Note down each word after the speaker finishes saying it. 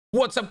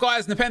What's up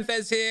guys,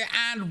 Nepenthes here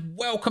and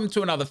welcome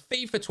to another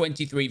FIFA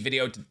 23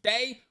 video.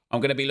 Today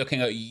I'm going to be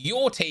looking at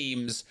your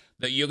teams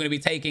that you're going to be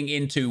taking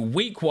into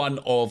week one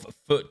of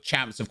FUT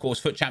Champs. Of course,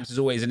 FUT Champs is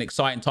always an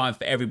exciting time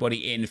for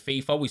everybody in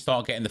FIFA. We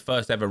start getting the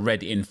first ever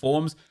red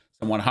informs,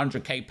 some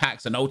 100k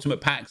packs and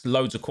ultimate packs,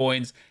 loads of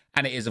coins,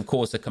 and it is of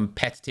course a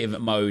competitive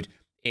mode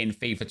in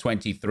FIFA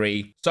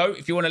 23. So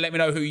if you want to let me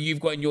know who you've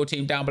got in your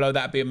team down below,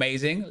 that'd be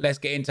amazing. Let's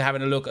get into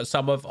having a look at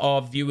some of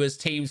our viewers'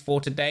 teams for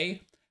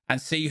today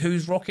and see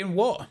who's rocking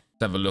what. Let's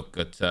have a look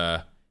at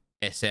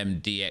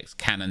SMDX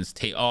Cannon's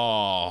team.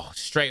 Oh,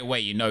 straight away,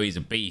 you know he's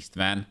a beast,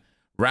 man.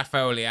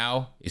 Rafael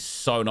Leao is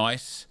so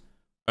nice.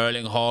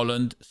 Erling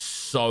Haaland,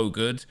 so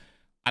good.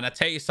 And I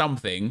tell you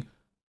something,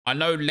 I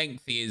know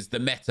lengthy is the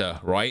meta,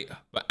 right?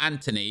 But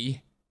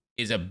Anthony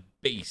is a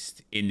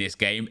beast in this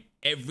game.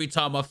 Every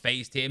time I've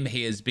faced him,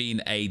 he has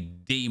been a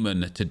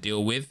demon to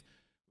deal with.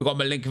 We've got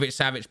Milinkovic,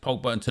 Savic,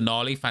 Pogba, and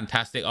Tonali.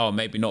 Fantastic. Oh,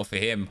 maybe not for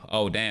him.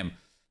 Oh, damn.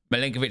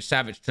 Milinkovic,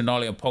 Savic,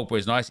 Tonali, and Pogba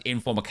is nice.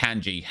 Inform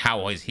Akanji.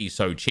 How is he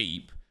so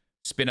cheap?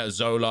 Spinner,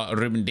 Zola,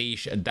 Ruben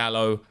Dish,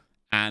 Dallo,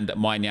 and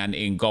Maignan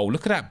in goal.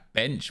 Look at that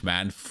bench,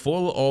 man.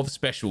 Full of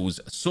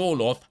specials.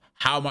 Sorloth,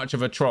 how much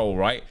of a troll,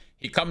 right?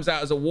 He comes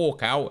out as a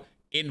walkout.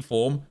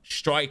 Inform,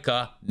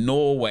 striker,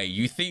 Norway.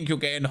 You think you're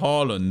getting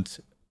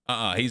Haaland.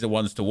 He's the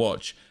ones to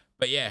watch.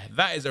 But yeah,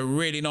 that is a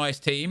really nice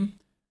team.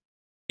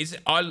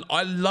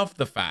 I love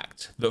the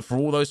fact that for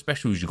all those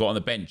specials you got on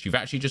the bench, you've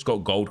actually just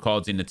got gold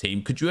cards in the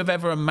team. Could you have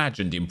ever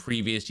imagined in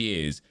previous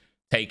years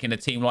taking a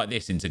team like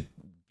this into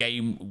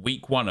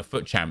week one of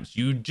FUT Champs?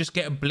 You just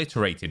get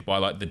obliterated by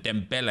like the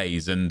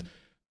Dembeles and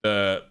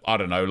the, I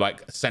don't know,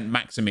 like St.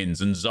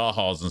 Maximins and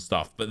Zahas and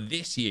stuff. But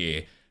this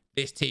year,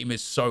 this team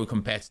is so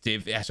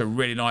competitive. It's a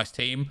really nice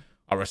team.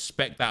 I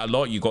respect that a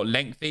lot. You've got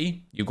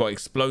lengthy, you've got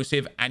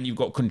explosive, and you've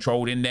got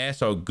controlled in there.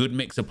 So a good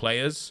mix of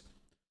players.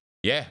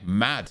 Yeah,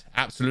 mad.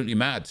 Absolutely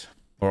mad.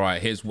 All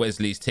right, here's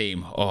Wesley's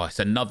team. Oh, it's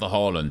another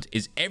Haaland.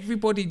 Is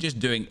everybody just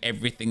doing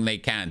everything they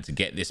can to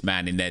get this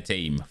man in their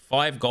team?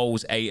 5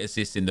 goals, 8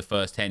 assists in the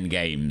first 10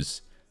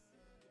 games.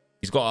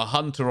 He's got a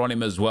Hunter on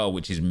him as well,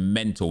 which is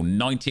mental.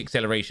 90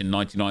 acceleration,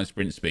 99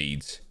 sprint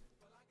speeds.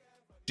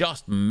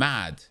 Just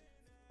mad.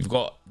 You've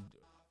got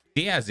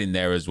Diaz in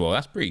there as well.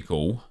 That's pretty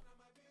cool.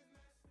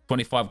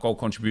 25 goal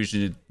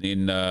contribution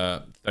in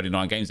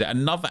 39 games there.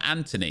 Another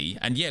Anthony.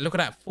 And yeah, look at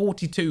that.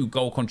 42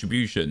 goal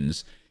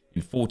contributions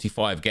in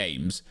 45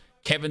 games.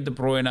 Kevin De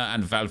Bruyne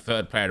and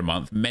Valverde player of the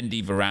month.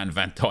 Mendy, Varane,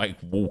 Van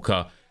Dijk,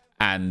 Walker,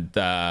 and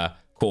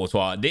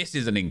Courtois. This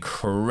is an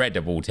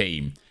incredible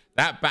team.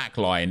 That back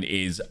line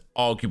is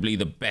arguably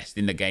the best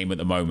in the game at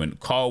the moment.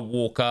 Kyle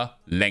Walker,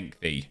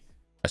 lengthy.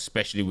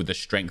 Especially with the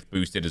strength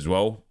boosted as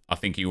well. I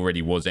think he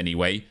already was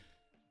anyway.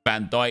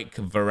 Van Dijk,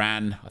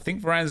 Varane. I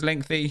think Varane's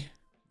lengthy.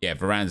 Yeah,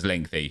 Varane's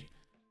lengthy.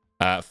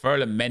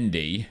 Ferland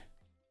Mendy,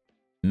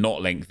 not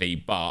lengthy,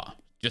 but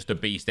just a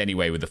beast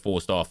anyway with the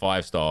 4-star,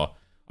 5-star.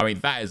 I mean,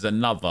 that is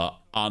another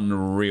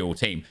unreal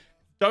team.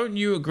 Don't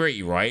you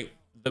agree, right?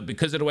 That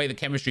because of the way the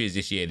chemistry is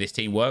this year, this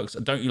team works.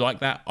 Don't you like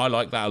that? I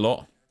like that a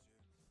lot.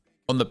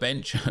 On the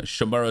bench,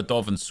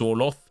 Shomurodov and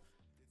Sorloth.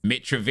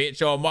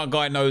 Mitrovic. Oh, my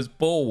guy knows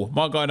ball.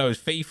 My guy knows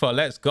FIFA.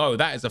 Let's go.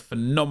 That is a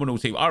phenomenal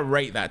team. I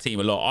rate that team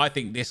a lot. I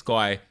think this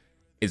guy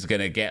is going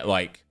to get,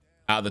 like,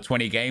 out of the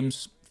 20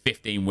 games,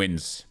 15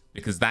 wins,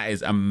 because that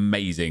is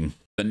amazing.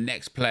 The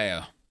next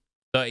player,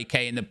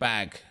 30k in the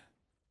bag.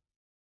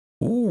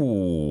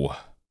 Ooh,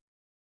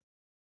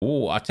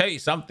 I tell you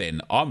something.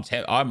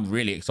 I'm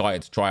really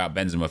excited to try out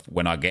Benzema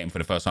when I get him for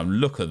the first time.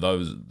 Look at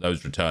those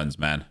returns,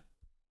 man.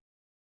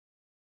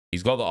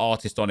 He's got the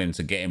artist on him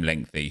to get him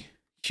lengthy.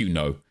 You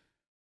know,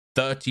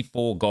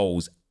 34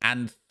 goals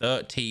and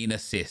 13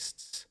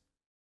 assists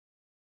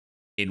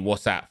in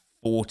what's that?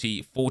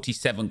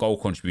 47 goal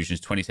contributions,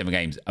 27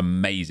 games.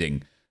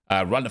 Amazing.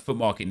 Run the Foot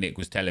Market Nick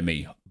was telling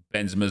me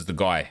Benzema's the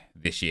guy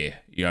this year.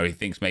 You know, he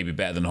thinks maybe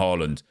better than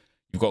Haaland.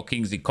 You've got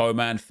Kingsley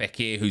Coman,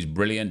 Fekir, who's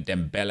brilliant,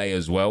 Dembele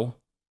as well.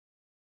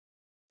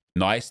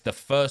 Nice. The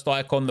first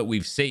icon that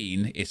we've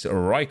seen is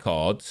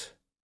Rijkaard.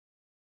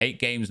 8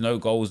 games, no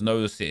goals,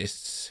 no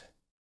assists.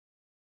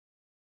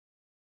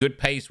 Good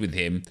pace with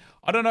him.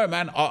 I don't know,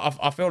 man.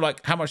 I feel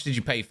like, how much did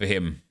you pay for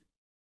him?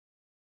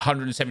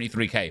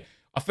 173k.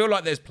 I feel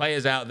like there's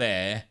players out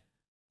there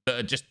that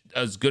are just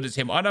as good as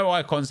him. I know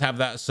icons have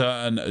that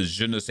certain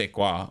je ne sais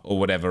quoi or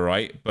whatever,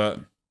 right? But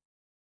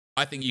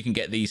I think you can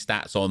get these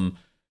stats on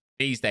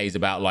these days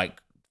about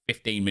like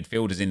 15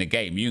 midfielders in the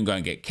game. You can go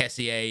and get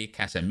Kessié,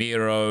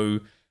 Casemiro,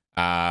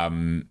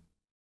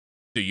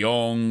 De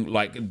Jong.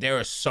 Like, there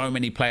are so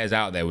many players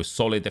out there with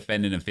solid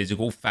defending and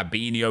physical.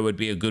 Fabinho would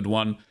be a good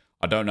one.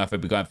 I don't know if I'd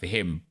be going for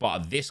him.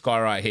 But this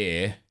guy right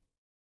here,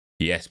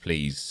 yes,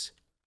 please.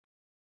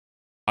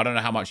 I don't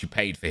know how much you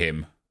paid for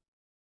him.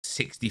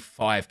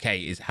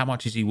 65k is how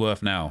much is he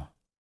worth now?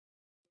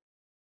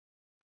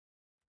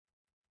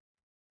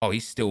 Oh,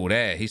 he's still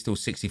there. He's still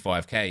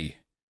 65k.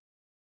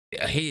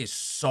 He is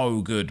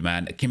so good,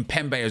 man.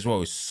 Kimpembe as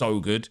well is so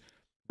good.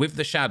 With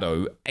the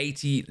shadow,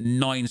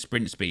 89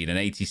 sprint speed and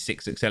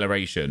 86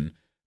 acceleration.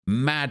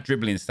 Mad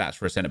dribbling stats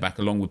for a centre-back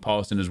along with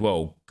passing as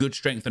well. Good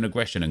strength and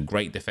aggression and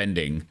great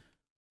defending.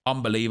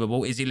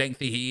 Unbelievable. Is he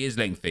lengthy? He is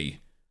lengthy.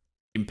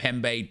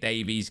 Impembe,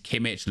 Davies,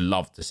 Kimmich.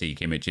 Love to see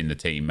Kimmich in the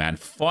team, man.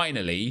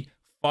 Finally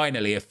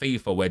a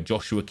FIFA where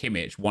Joshua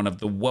Kimmich, one of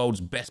the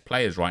world's best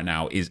players right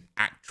now, is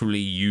actually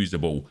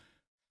usable.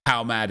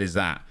 How mad is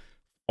that?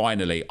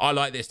 Finally. I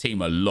like this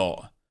team a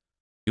lot.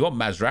 You got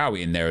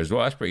Mazraoui in there as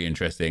well. That's pretty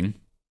interesting.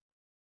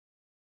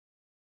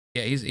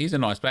 Yeah, he's a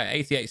nice player.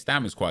 88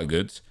 stamina's quite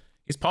good.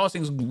 His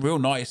passing's real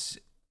nice.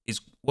 His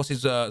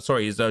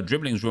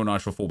dribbling's real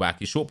nice for fullback.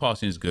 His short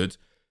passing is good.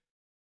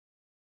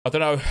 I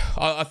don't know.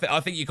 I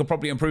think you could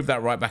probably improve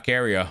that right back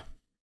area.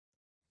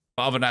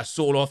 But other than that,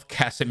 Soloth,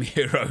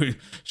 Casemiro,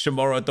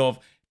 Shomorodov.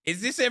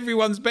 Is this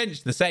everyone's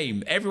bench the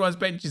same? Everyone's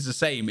bench is the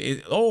same.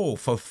 Oh,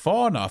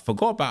 Fofana. I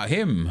forgot about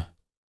him.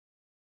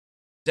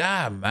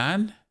 Damn,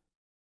 man.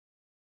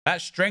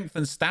 That strength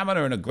and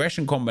stamina and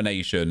aggression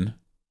combination.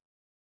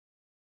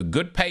 A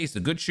good pace,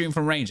 a good shooting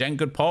from range, and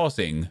good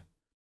passing.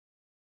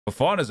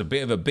 Fofana's a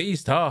bit of a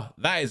beast, huh?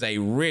 That is a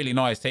really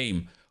nice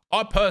team.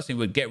 I personally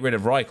would get rid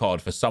of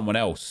Rijkaard for someone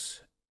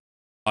else.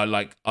 I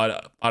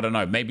don't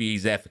know. Maybe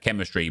he's there for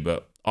chemistry,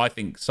 but I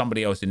think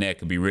somebody else in there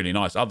could be really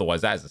nice.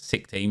 Otherwise, that is a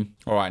sick team.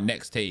 All right,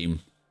 next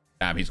team.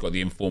 Damn, he's got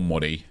the informed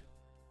Modi.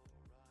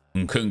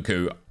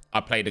 Nkunku. I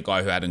played a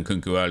guy who had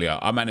Nkunku earlier.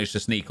 I managed to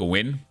sneak a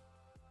win.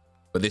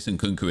 But this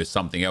Nkunku is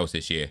something else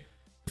this year.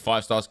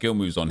 5-star skill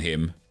moves on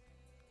him.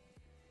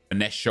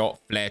 Finesse shot,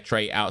 flair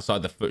trait,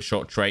 outside the foot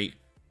shot trait.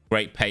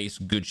 Great pace,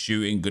 good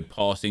shooting, good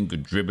passing,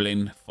 good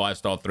dribbling.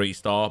 5-star,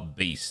 3-star,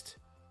 beast.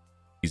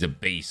 He's a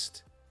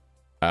beast.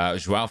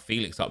 Joao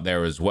Felix up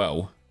there as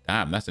well.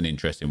 Damn, that's an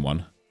interesting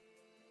one.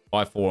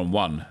 5, 4, and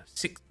 1.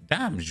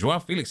 Damn, Joao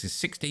Felix is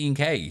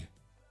 16k.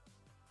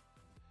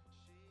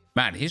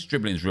 Man, his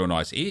dribbling's real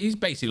nice. He's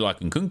basically like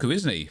Nkunku,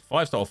 isn't he?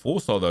 5-star,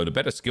 4-star though.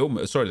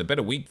 The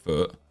better weak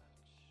foot.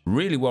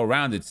 Really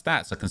well-rounded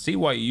stats. I can see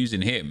why you're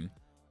using him.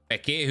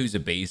 Fekir, who's a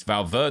beast.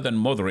 Valverde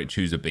and Modric,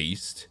 who's a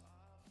beast.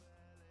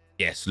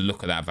 Yes,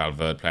 look at that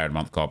Valverde player of the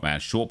month card, man.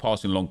 Short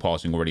passing, long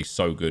passing, already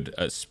so good,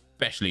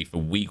 especially for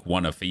week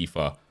 1 of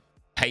FIFA.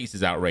 Pace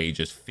is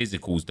outrageous.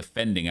 Physicals,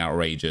 defending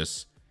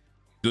outrageous.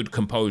 Good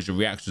composure,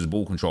 reactions,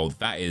 ball control.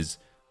 That is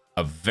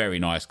a very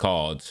nice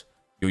card.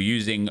 You're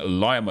using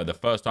Lima, the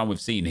first time we've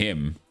seen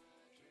him.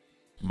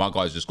 My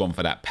guy's just gone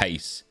for that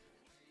pace.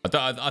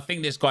 I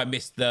think this guy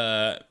missed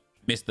the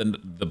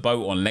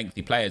boat on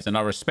lengthy players, and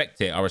I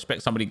respect it. I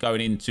respect somebody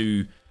going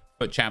into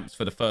FUT Champs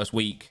for the first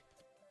week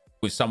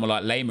with someone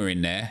like Lima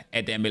in there.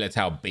 Eder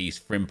Militao,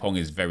 beast. Frimpong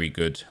is very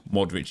good.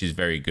 Modric is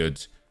very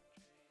good.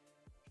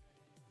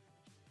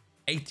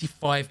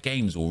 85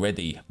 games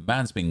already.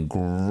 Man's been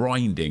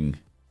grinding.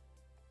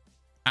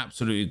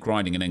 Absolutely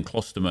grinding. And then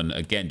Klosterman,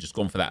 again, just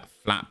gone for that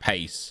flat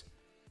pace.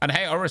 And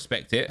hey, I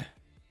respect it.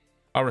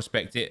 I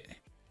respect it.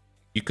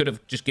 You could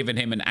have just given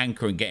him an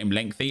anchor and get him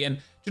lengthy. And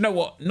do you know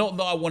what? Not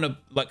that I want to,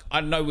 like,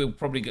 I know we'll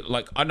probably get,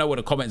 like, I know what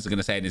the comments are going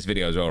to say in this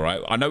video as well, right?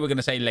 I know we're going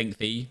to say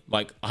lengthy,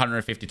 like,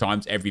 150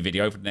 times every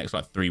video for the next,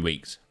 like, 3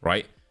 weeks,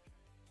 right?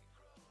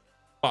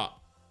 But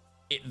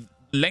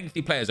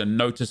lengthy players are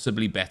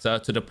noticeably better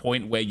to the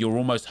point where you're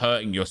almost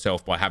hurting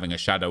yourself by having a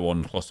shadow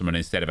on Klosterman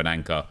instead of an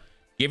anchor.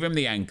 Give him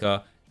the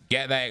anchor,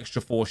 get that extra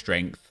 4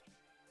 strength,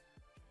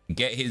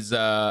 get his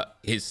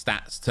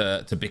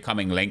stats to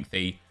becoming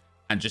lengthy,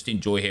 and just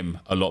enjoy him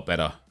a lot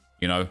better,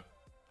 you know?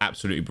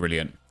 Absolutely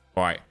brilliant.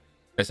 All right,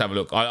 let's have a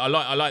look. I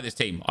like this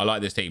team. I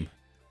like this team.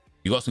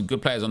 You got some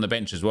good players on the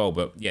bench as well,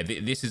 but yeah,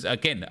 this is,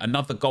 again,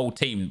 another gold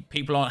team.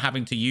 People aren't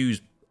having to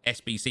use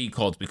SBC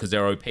cards because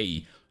they're OP.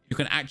 You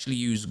can actually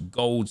use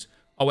golds.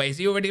 Oh, wait, is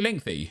he already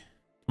lengthy?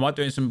 Am I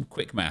doing some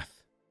quick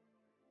math?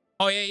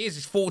 Oh, yeah, he is.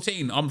 It's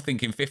 14. I'm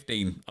thinking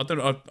 15. I don't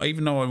know.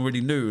 Even though I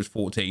already knew it was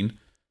 14.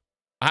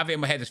 I have it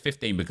in my head as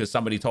 15 because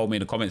somebody told me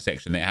in the comment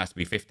section that it has to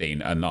be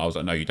 15. And I was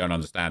like, no, you don't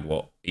understand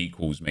what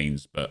equals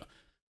means. But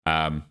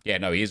yeah,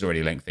 no, he is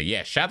already lengthy.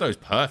 Yeah, Shadow's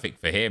perfect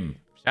for him.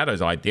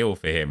 Shadow's ideal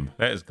for him.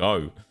 Let's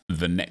go.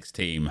 The next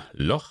team,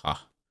 Loja.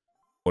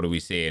 What are we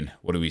seeing?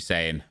 What are we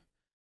saying?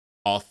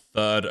 Our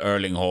third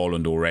Erling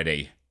Haaland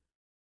already.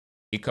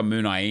 Ika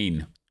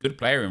Munayin. Good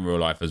player in real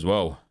life as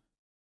well.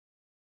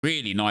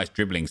 Really nice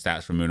dribbling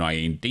stats from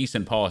Munayin.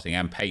 Decent passing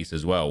and pace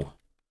as well.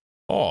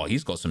 Oh,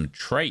 he's got some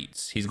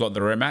traits. He's got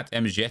the Remat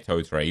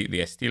Mjeto trait, the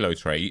Estilo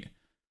trait,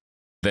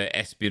 the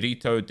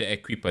Espirito de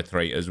Equipa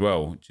trait as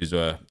well, which is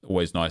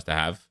always nice to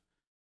have.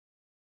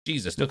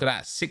 Jesus, look at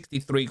that.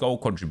 63 goal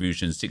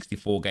contributions,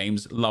 64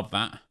 games. Love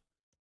that.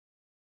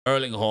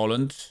 Erling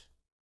Haaland.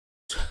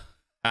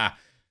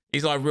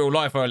 He's like real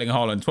life Erling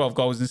Haaland. 12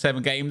 goals in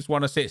 7 games,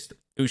 1 assist.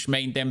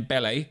 Ousmane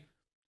Dembele.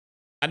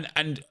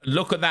 And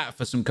look at that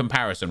for some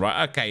comparison,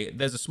 right? Okay,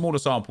 there's a smaller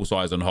sample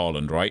size on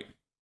Haaland, right?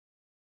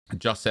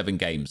 Just 7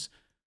 games.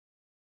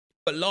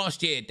 But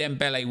last year,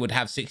 Dembele would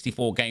have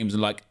 64 games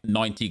and like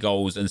 90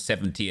 goals and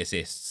 70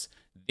 assists.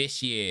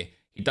 This year,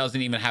 he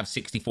doesn't even have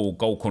 64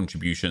 goal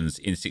contributions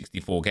in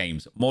 64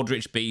 games.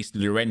 Modric beast,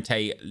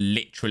 Llorente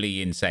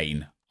literally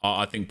insane.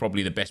 I think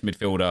probably the best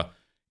midfielder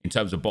in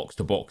terms of box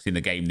to box in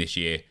the game this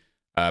year.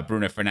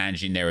 Bruno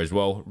Fernandes in there as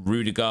well.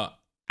 Rudiger,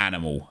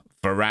 animal.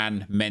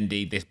 Varane,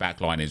 Mendy, this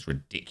back line is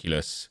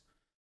ridiculous.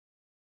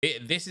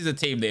 This is a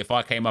team that if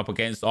I came up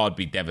against, I'd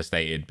be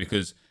devastated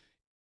because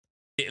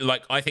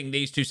I think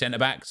these two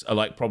centre-backs are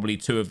like probably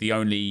two of the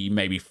only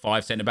maybe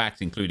 5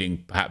 centre-backs,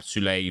 including perhaps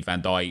Soulé,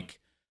 Van Dijk.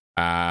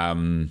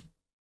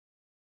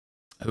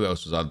 Who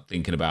else was I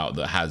thinking about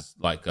that has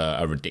like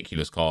a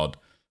ridiculous card?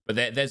 But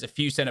there's a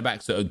few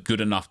centre-backs that are good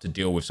enough to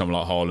deal with someone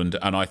like Haaland,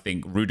 and I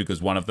think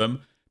Rudiger's one of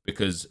them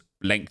because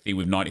lengthy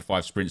with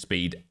 95 sprint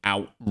speed,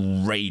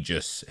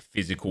 outrageous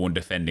physical and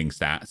defending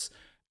stats,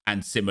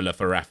 and similar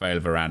for Raphael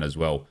Varane as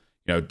well.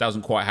 You know,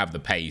 doesn't quite have the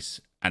pace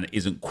and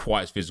isn't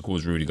quite as physical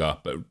as Rudiger,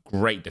 but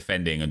great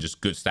defending and just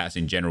good stats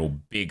in general,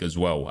 big as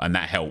well, and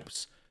that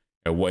helps.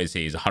 You know, what is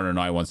he? He's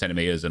 191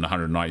 centimeters and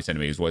 190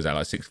 centimeters. What is that,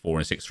 like 6'4"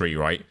 and 6'3",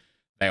 right?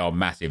 They are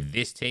massive.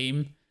 This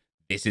team,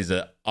 this is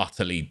an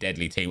utterly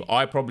deadly team.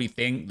 I probably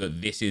think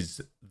that this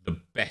is the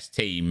best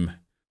team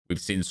we've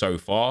seen so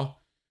far.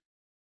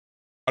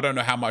 I don't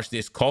know how much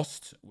this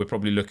cost. We're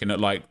probably looking at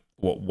like,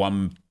 what,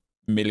 1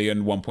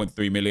 million,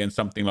 1.3 million,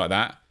 something like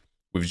that.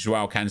 With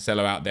Joao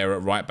Cancelo out there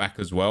at right back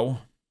as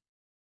well.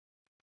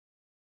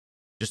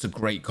 Just a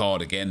great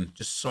card again.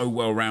 Just so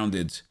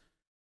well-rounded.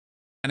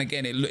 And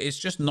again, it's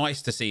just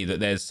nice to see that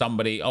there's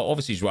somebody...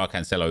 Obviously, Joao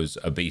Cancelo's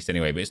a beast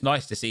anyway, but it's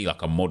nice to see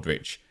like a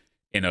Modric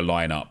in a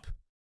lineup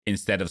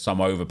instead of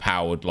some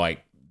overpowered,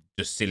 like,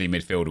 just silly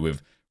midfielder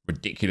with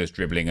ridiculous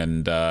dribbling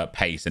and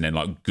pace and then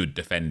like good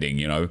defending,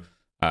 you know.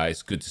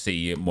 It's good to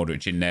see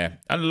Modric in there.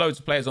 And loads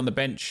of players on the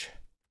bench.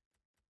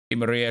 Di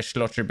Maria,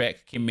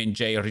 Schlotterbeck, Kim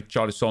Min-jae,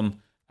 Richarlison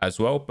as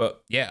well.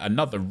 But yeah,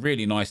 another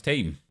really nice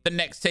team. The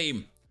next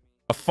team,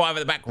 a 5 at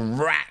the back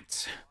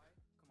rat.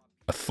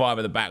 A 5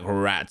 at the back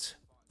rat.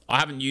 I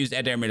haven't used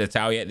Eder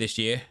Militao yet this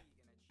year.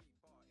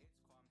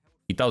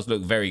 He does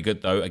look very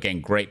good though.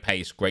 Again, great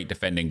pace, great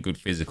defending, good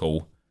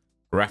physical.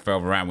 Raphael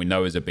Varane we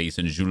know is a beast,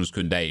 and Jules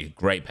Koundé,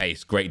 great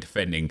pace, great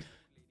defending,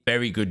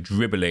 very good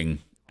dribbling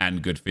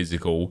and good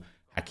physical.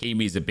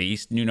 Hakimi's a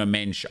beast. Nuno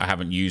Mendes I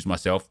haven't used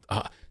myself.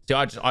 See,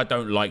 I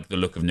don't like the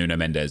look of Nuno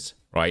Mendes,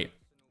 right?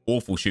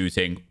 Awful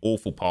shooting,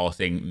 awful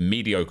passing,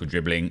 mediocre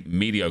dribbling,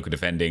 mediocre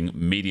defending,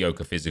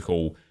 mediocre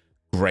physical,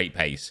 great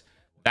pace.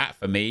 That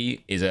for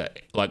me is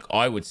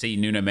I would see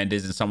Nuno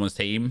Mendes in someone's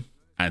team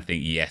and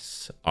think,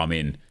 yes, I'm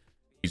in.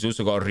 He's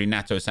also got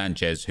Renato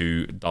Sanchez,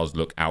 who does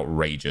look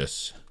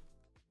outrageous.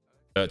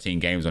 13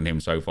 games on him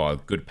so far.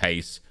 Good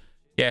pace.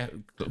 Yeah,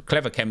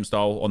 clever chem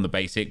style on the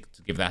basic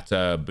to give that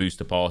boost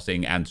to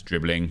passing and to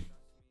dribbling.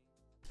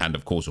 And,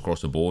 of course,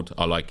 across the board.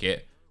 I like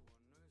it.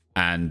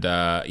 And,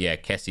 yeah,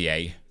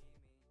 Kessié.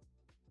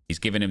 He's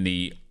given him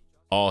the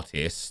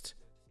artist.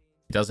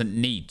 He doesn't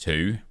need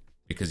to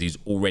because he's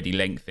already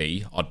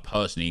lengthy. I'd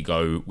personally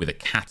go with a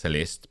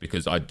catalyst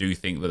because I do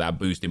think that that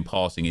boost in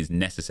passing is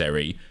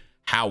necessary.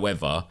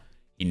 However,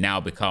 he now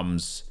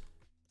becomes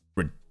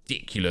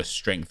ridiculous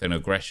strength and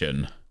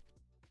aggression.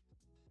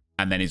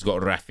 And then he's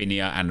got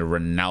Rafinha and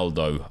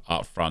Ronaldo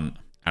up front.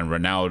 And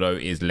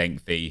Ronaldo is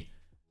lengthy.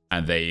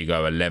 And there you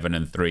go, 11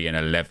 and 3 and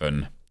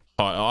 11.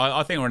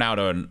 I think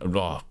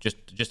Ronaldo,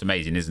 just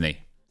amazing, isn't he?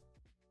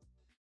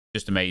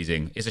 Just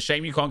amazing. It's a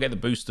shame you can't get the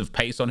boost of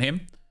pace on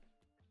him.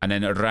 And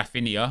then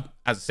Rafinha,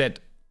 as I said,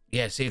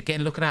 yeah, see,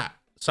 again, look at that.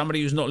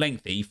 Somebody who's not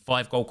lengthy,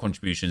 5 goal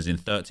contributions in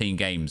 13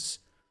 games.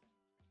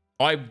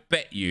 I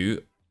bet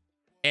you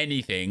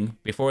anything,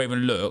 before I even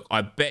look,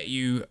 I bet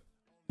you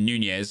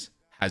Nunez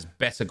has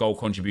better goal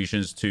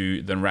contributions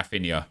than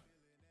Rafinha.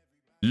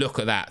 Look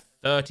at that.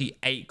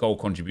 38 goal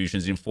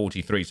contributions in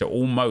 43. So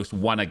almost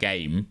won a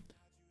game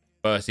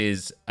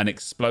versus an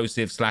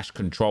explosive /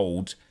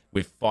 controlled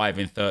with 5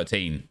 in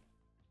 13.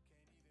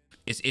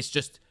 It's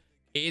just,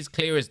 it is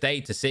clear as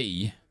day to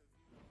see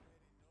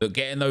that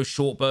getting those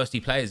short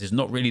bursty players is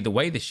not really the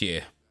way this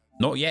year.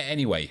 Not yet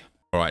anyway.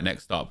 All right,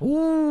 next up.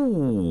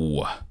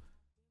 Ooh.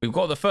 We've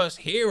got the first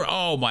hero.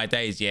 Oh, my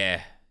days.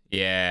 Yeah.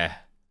 Yeah.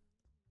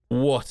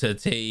 What a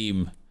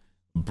team.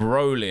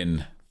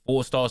 Brolin.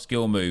 4-star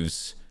skill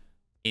moves.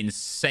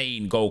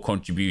 Insane goal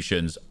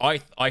contributions.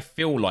 I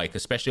feel like,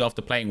 especially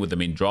after playing with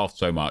them in draft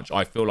so much,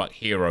 I feel like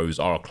heroes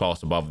are a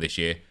class above this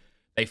year.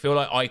 They feel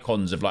like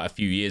icons of like a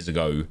few years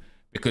ago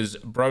because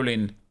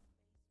Brolin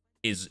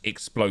is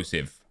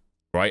explosive,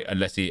 right?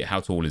 Unless how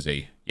tall is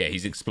he? Yeah,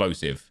 he's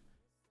explosive.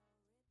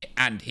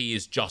 And he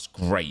is just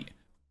great.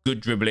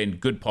 Good dribbling,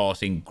 good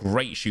passing,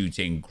 great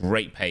shooting,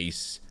 great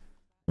pace.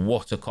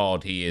 What a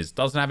card he is.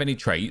 Doesn't have any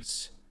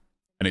traits.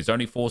 And it's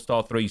only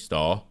 4-star,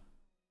 3-star.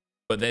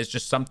 But there's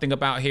just something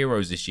about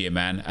heroes this year,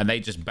 man. And they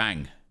just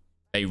bang.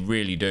 They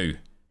really do.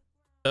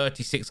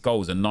 36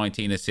 goals and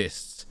 19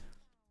 assists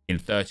in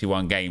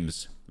 31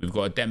 games. We've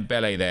got a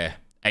Dembele there.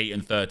 8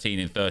 and 13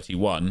 in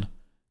 31.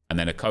 And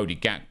then a Cody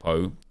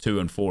Gakpo. 2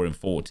 and 4 in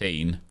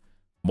 14.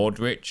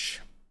 Modric.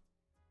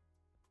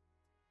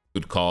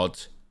 Good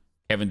card.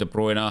 Kevin De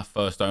Bruyne,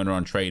 first owner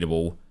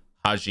untradeable.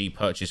 Haji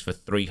purchased for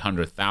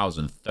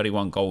 300,000.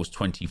 31 goals,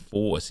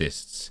 24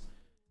 assists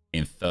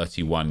in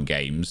 31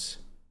 games.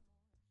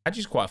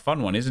 Haji's quite a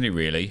fun one, isn't he,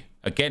 really?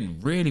 Again,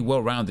 really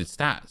well-rounded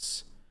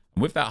stats.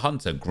 And with that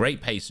Hunter,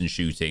 great pace and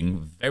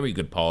shooting, very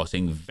good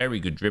passing, very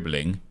good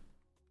dribbling,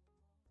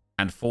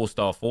 and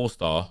 4-star,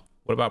 4-star.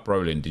 What about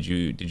Brolin? Did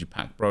you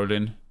pack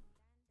Brolin?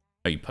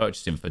 Oh, you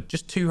purchased him for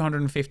just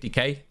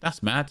 250k.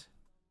 That's mad.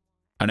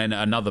 And then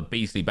another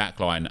beastly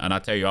backline. And I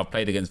tell you, I've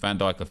played against Van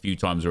Dijk a few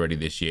times already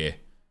this year,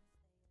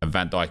 and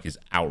Van Dijk is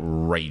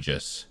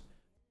outrageous.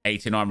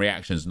 89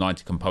 reactions,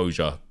 90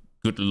 composure,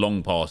 good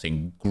long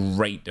passing,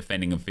 great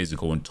defending and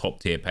physical, and top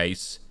tier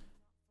pace.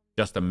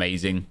 Just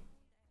amazing.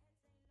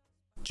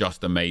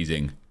 Just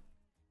amazing.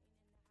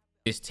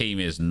 This team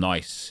is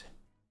nice.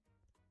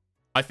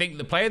 I think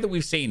the player that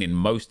we've seen in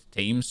most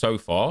teams so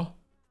far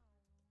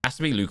has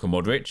to be Luka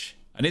Modric.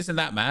 And isn't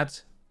that mad?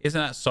 Isn't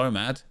that so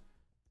mad?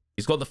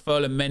 He's got the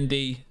Ferland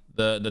Mendy,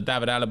 the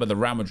David Alaba, the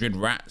Real Madrid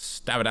Rats.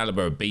 David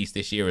Alaba a beast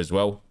this year as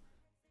well.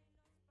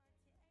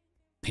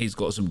 He's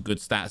got some good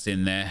stats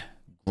in there.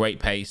 Great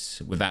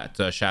pace with that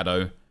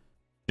shadow.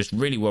 Just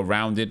really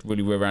well-rounded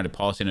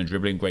passing and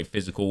dribbling. Great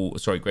physical,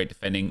 sorry, great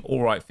defending.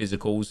 All right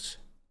physicals.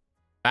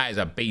 That is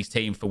a beast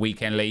team for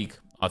Weekend League.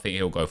 I think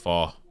he'll go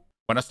far.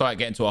 When I started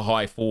getting to a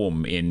high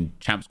form in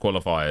Champs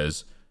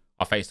qualifiers,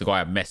 I faced a guy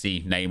of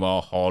Messi,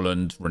 Neymar,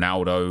 Haaland,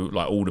 Ronaldo,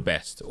 like all the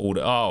best.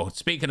 Oh,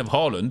 speaking of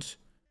Haaland,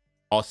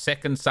 our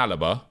second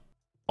Saliba,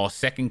 our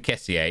second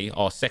Kessié,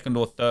 our second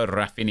or third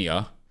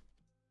Rafinha,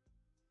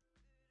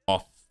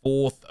 our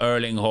fourth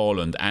Erling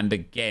Haaland, and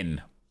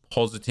again,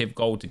 positive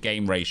goal to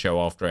game ratio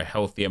after a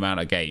healthy amount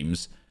of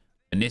games.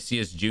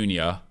 Vinicius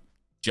Jr.,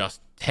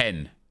 just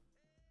 10.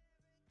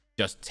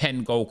 Just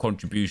 10 goal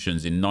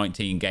contributions in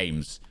 19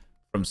 games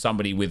from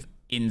somebody with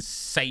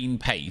insane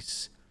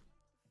pace,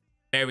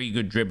 very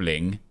good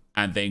dribbling,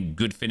 and then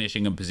good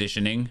finishing and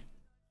positioning.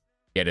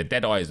 Yeah, the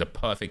Deadeye is a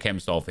perfect chem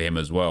style for him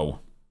as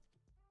well.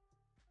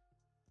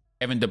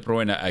 Kevin De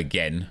Bruyne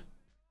again.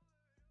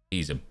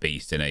 He's a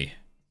beast, isn't he?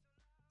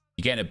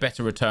 You're getting a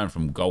better return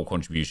from goal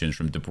contributions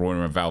from De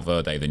Bruyne and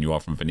Valverde than you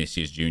are from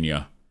Vinicius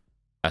Jr.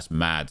 That's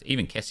mad.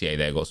 Even Kessié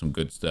there got some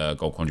good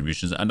goal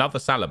contributions. Another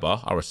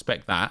Saliba. I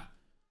respect that.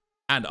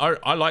 And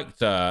I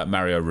liked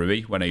Mario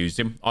Rui when I used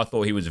him. I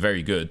thought he was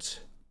very good.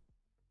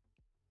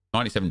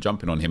 97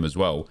 jumping on him as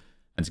well.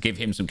 And to give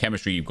him some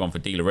chemistry, you've gone for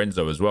Di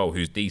Lorenzo as well,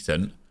 who's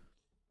decent.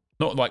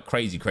 Not like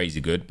crazy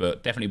good,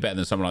 but definitely better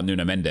than someone like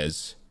Nuno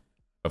Mendes.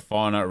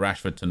 Fofana,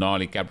 Rashford,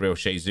 Tonali, Gabriel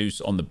Jesus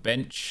on the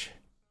bench.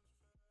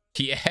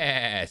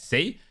 Yeah,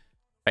 see?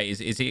 Hey, is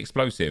he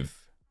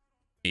explosive?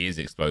 He is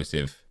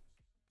explosive.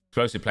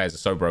 Explosive players are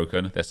so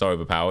broken. They're so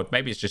overpowered.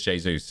 Maybe it's just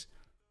Jesus.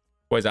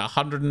 What is that?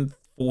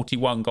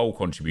 141 goal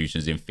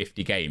contributions in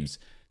 50 games.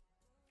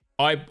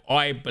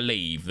 I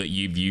believe that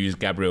you've used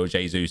Gabriel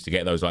Jesus to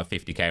get those like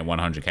 50k and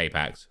 100k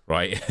packs,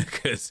 right?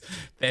 Because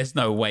there's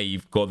no way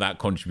you've got that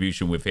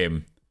contribution with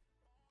him.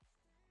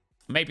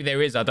 Maybe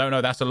there is. I don't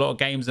know. That's a lot of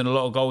games and a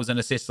lot of goals and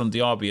assists on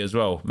Diaby as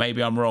well.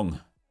 Maybe I'm wrong.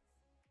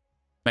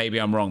 Maybe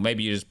I'm wrong.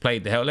 Maybe you just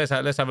played the hell. Let's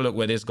have a look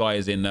where this guy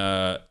is in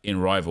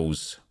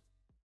Rivals.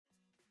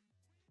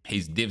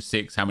 He's Div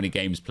 6. How many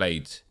games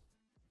played?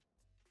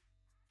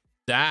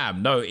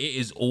 Damn. No, it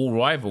is all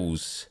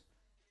Rivals.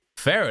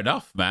 Fair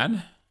enough,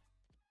 man.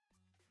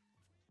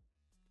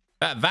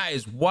 That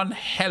is one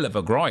hell of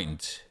a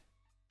grind.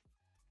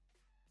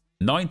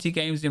 90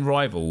 games in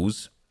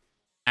Rivals,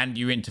 and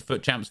you're into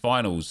FUT Champs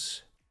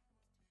finals.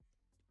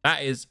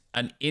 That is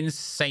an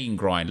insane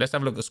grind. Let's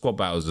have a look at squad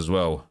battles as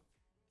well.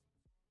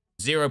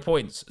 0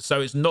 points.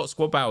 So it's not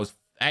squad battles.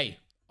 Hey,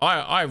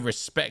 I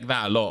respect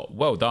that a lot.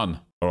 Well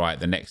done. All right,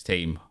 the next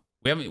team.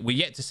 We're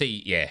yet to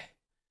see. Yeah,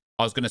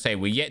 I was gonna say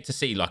we're yet to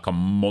see like a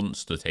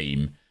monster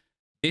team.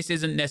 This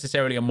isn't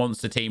necessarily a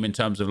monster team in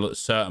terms of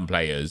certain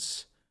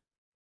players,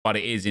 but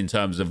it is in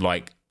terms of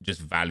like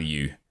just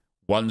value.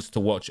 One's to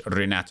watch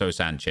Renato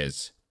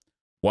Sanchez.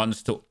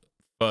 One's to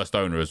first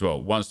owner as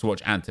well. One's to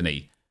watch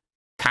Anthony.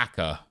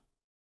 Kaka,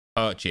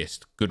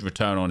 purchased. Good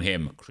return on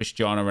him.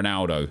 Cristiano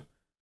Ronaldo,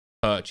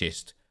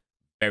 purchased.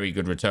 Very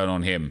good return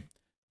on him.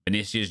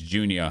 Vinicius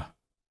Jr.,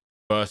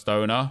 first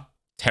owner.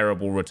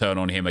 Terrible return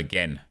on him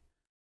again.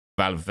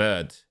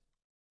 Valverde,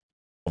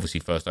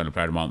 obviously first owner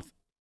player of the month.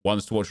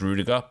 One's to watch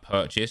Rudiger,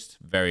 purchased.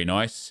 Very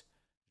nice.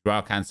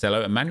 Joao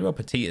Cancelo, Emmanuel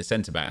Petit at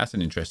centre-back. That's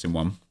an interesting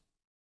one.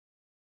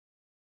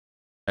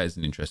 That is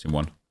an interesting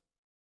one.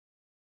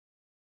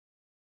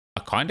 I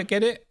kind of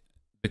get it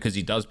because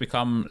he does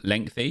become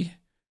lengthy.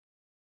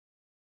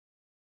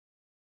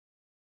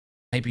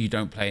 Maybe you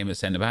don't play him at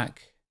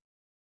centre-back.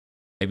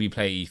 Maybe you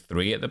play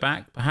 3 at the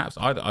back, perhaps.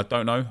 I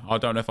don't know. I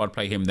don't know if I'd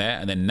play him there.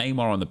 And then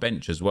Neymar on the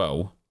bench as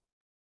well.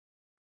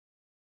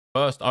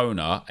 First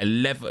owner,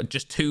 11,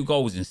 just 2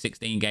 goals in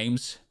 16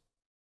 games.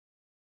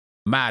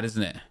 Mad,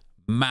 isn't it?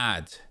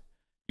 Mad.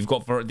 You've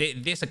got for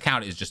this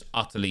account is just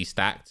utterly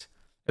stacked.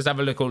 Let's have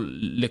a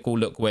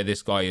look where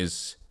this guy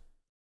is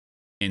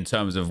in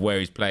terms of where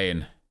he's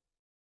playing.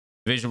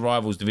 Division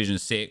Rivals, Division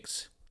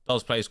 6.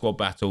 Does play squad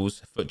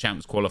battles. FUT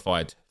Champs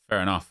qualified. Fair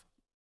enough.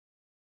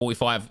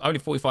 45, only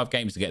 45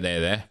 games to get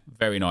there.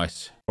 Very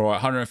nice. All right,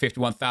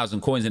 151,000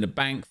 coins in the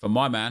bank for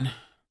my man.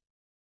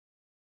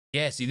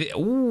 Yeah, see,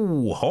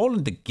 ooh,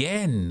 Haaland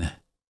again.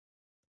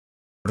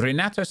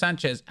 Renato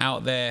Sanchez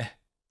out there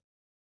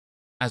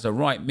as a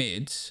right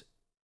mid.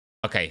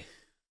 Okay.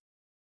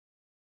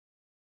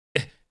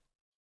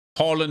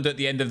 Haaland at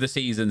the end of the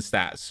season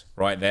stats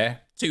right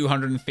there.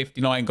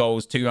 259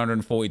 goals,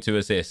 242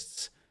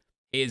 assists.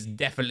 He has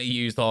definitely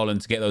used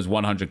Haaland to get those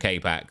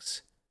 100k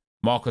packs.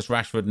 Marcus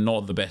Rashford,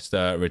 not the best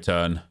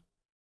return.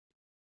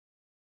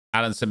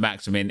 Alan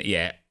Saint-Maximin,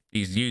 yeah,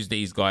 he's used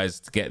these guys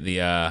to get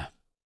the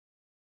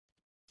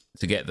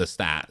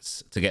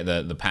stats, to get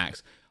the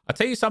packs. I'll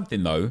tell you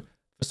something though,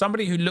 for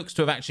somebody who looks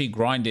to have actually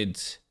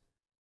grinded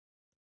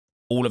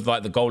all of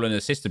like the goal and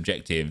assist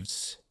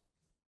objectives,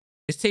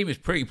 this team is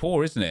pretty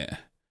poor, isn't it?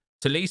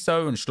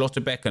 Tolisso and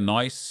Schlotterbeck are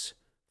nice.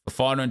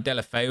 Fofana and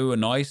Deulofeu are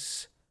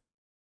nice.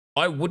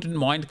 I wouldn't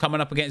mind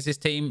coming up against this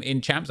team in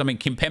champs. I mean,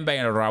 Kimpembe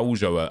and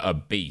Araujo are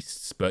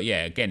beasts. But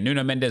yeah, again,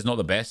 Nuno Mendes not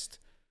the best.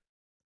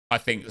 I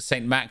think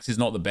St. Max is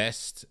not the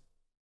best.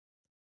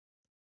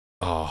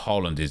 Oh,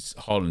 Haaland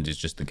is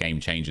just the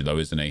game changer though,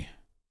 isn't he?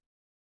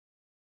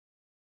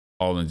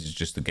 Haaland is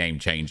just the game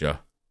changer.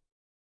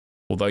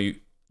 Although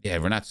yeah,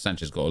 Renato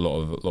Sanchez got a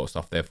lot of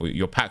stuff there for you.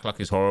 Your pack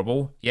luck is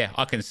horrible. Yeah,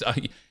 I can.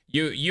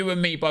 You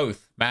and me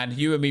both, man.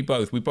 You and me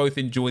both. We both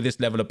enjoy this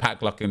level of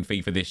pack luck in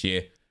FIFA this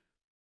year.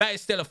 That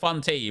is still a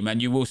fun team,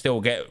 and you will still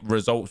get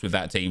results with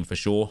that team for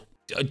sure.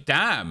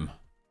 Damn.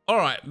 All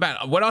right, man.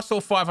 When I saw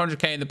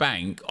 500k in the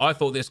bank, I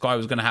thought this guy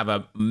was going to have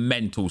a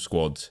mental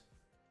squad.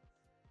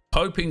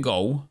 Pope in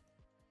goal.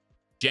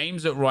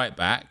 James at right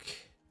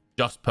back.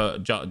 Just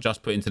put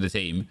into the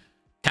team.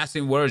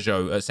 Cassim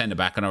Werjo at centre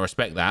back, and I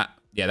respect that.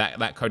 Yeah,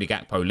 that Cody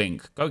Gakpo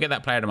link. Go get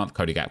that player of the month,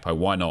 Cody Gakpo.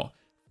 Why not?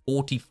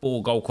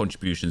 44 goal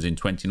contributions in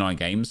 29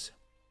 games,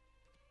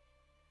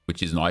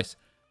 which is nice.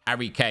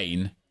 Harry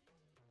Kane.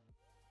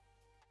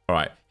 All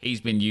right,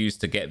 he's been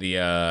used to get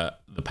the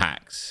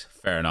packs.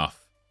 Fair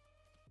enough.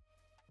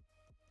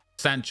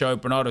 Sancho,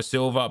 Bernardo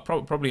Silva,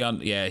 probably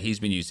yeah, he's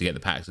been used to get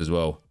the packs as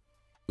well.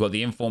 We've got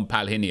the informed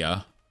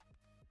Palhinha.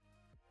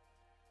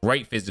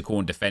 Great physical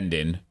and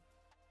defending.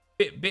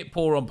 Bit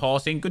poor on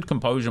passing. Good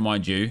composure,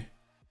 mind you.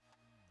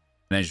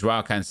 And then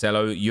Joao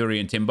Cancelo, Yuri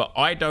and Timber.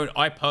 I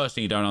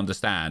personally don't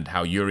understand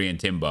how Yuri and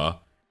Timber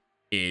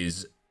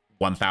is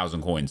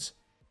 1,000 coins,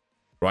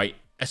 right?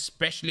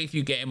 Especially if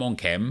you get him on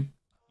chem.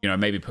 You know,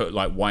 maybe put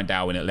like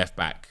Wijndal in at left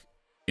back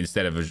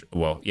instead of,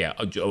 well, yeah,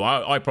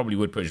 I probably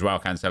would put Joao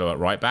Cancelo at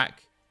right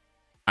back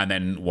and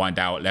then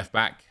Wijndal at left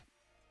back,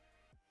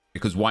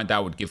 because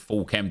Wijndal would give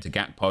full chem to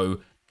Gakpo,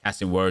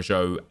 Cassim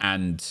Werjo,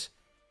 and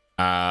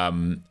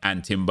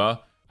Timber.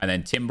 And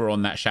then Timber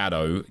on that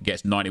shadow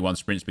gets 91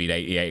 sprint speed,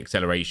 88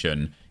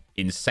 acceleration,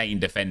 insane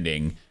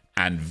defending,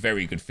 and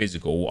very good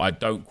physical. I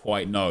don't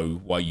quite know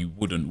why you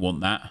wouldn't want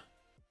that.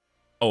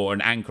 Oh,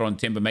 an anchor on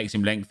Timber makes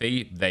him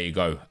lengthy. There you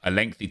go. A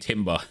lengthy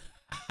Timber.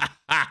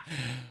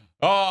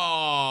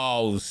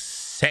 Oh,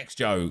 sex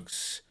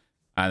jokes.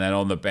 And then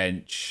on the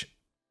bench,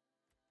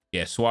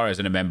 yeah, Suarez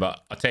and Mbemba.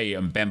 I'll tell you,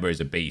 Mbemba is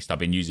a beast. I've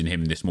been using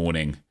him this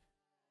morning.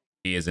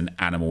 He is an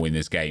animal in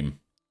this game.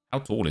 How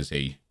tall is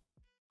he?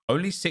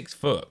 Only 6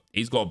 foot.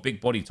 He's got a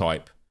big body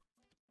type.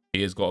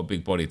 He has got a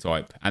big body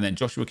type. And then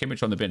Joshua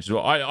Kimmich on the bench as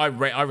well. I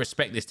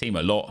respect this team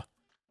a lot.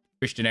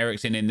 Christian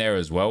Eriksen in there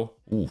as well.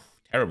 Ooh,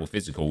 terrible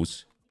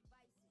physicals.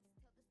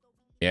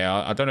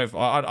 Yeah, I don't know if...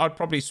 I'd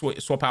probably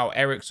swap out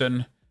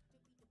Eriksen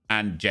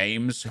and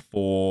James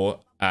for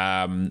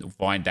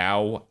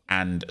Wijndal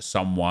and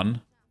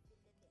someone.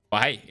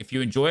 But hey, if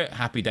you enjoy it,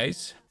 happy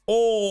days.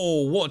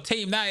 Oh, what a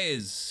team that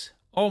is.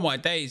 Oh my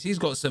days. He's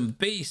got some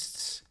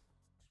beasts.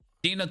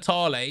 Di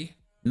Natale,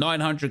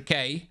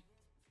 900k,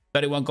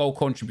 31 goal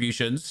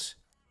contributions.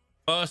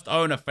 First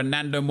owner,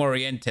 Fernando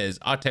Morientes.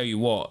 I tell you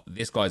what,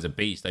 this guy's a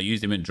beast. I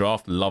used him in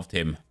draft, loved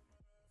him.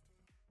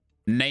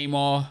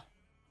 Neymar,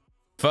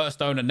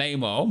 first owner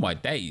Neymar. Oh my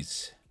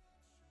days.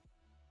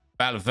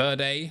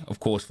 Valverde,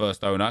 of course,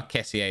 first owner.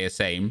 Kessié,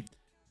 same.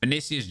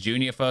 Vinicius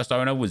Jr., first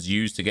owner, was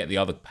used to get the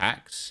other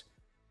packs.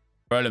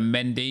 Ferland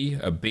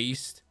Mendy, a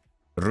beast.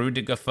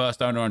 Rudiger,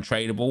 first owner,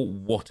 untradeable.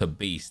 What a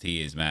beast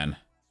he is, man.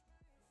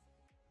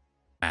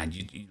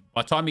 And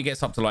by the time he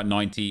gets up to like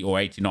 90 or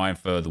 89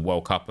 for the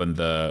World Cup and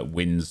the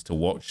wins to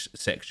watch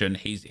section,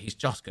 he's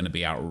just going to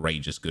be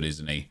outrageous good,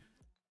 isn't he?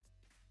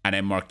 And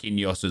then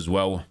Marquinhos as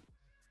well.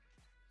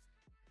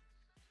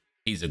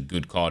 He's a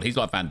good card. He's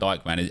like Van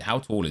Dijk, man. How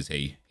tall is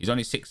he? He's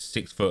only 6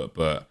 foot,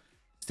 but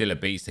still a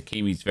beast.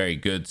 Hakimi's very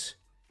good.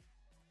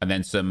 And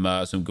then some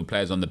good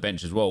players on the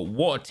bench as well.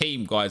 What a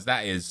team, guys,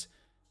 that is.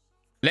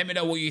 Let me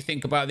know what you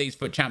think about these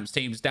FUT Champs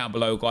teams down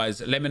below,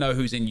 guys. Let me know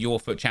who's in your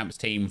FUT Champs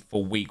team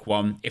for week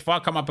 1. If I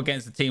come up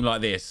against a team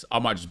like this, I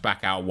might just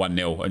back out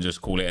 1-0 and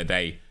just call it a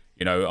day.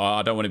 You know,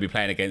 I don't want to be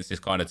playing against this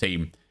kind of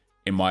team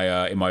in my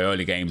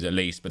early games at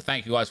least. But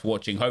thank you guys for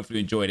watching. Hopefully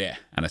you enjoyed it,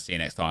 and I'll see you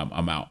next time.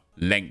 I'm out.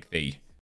 Lengthy.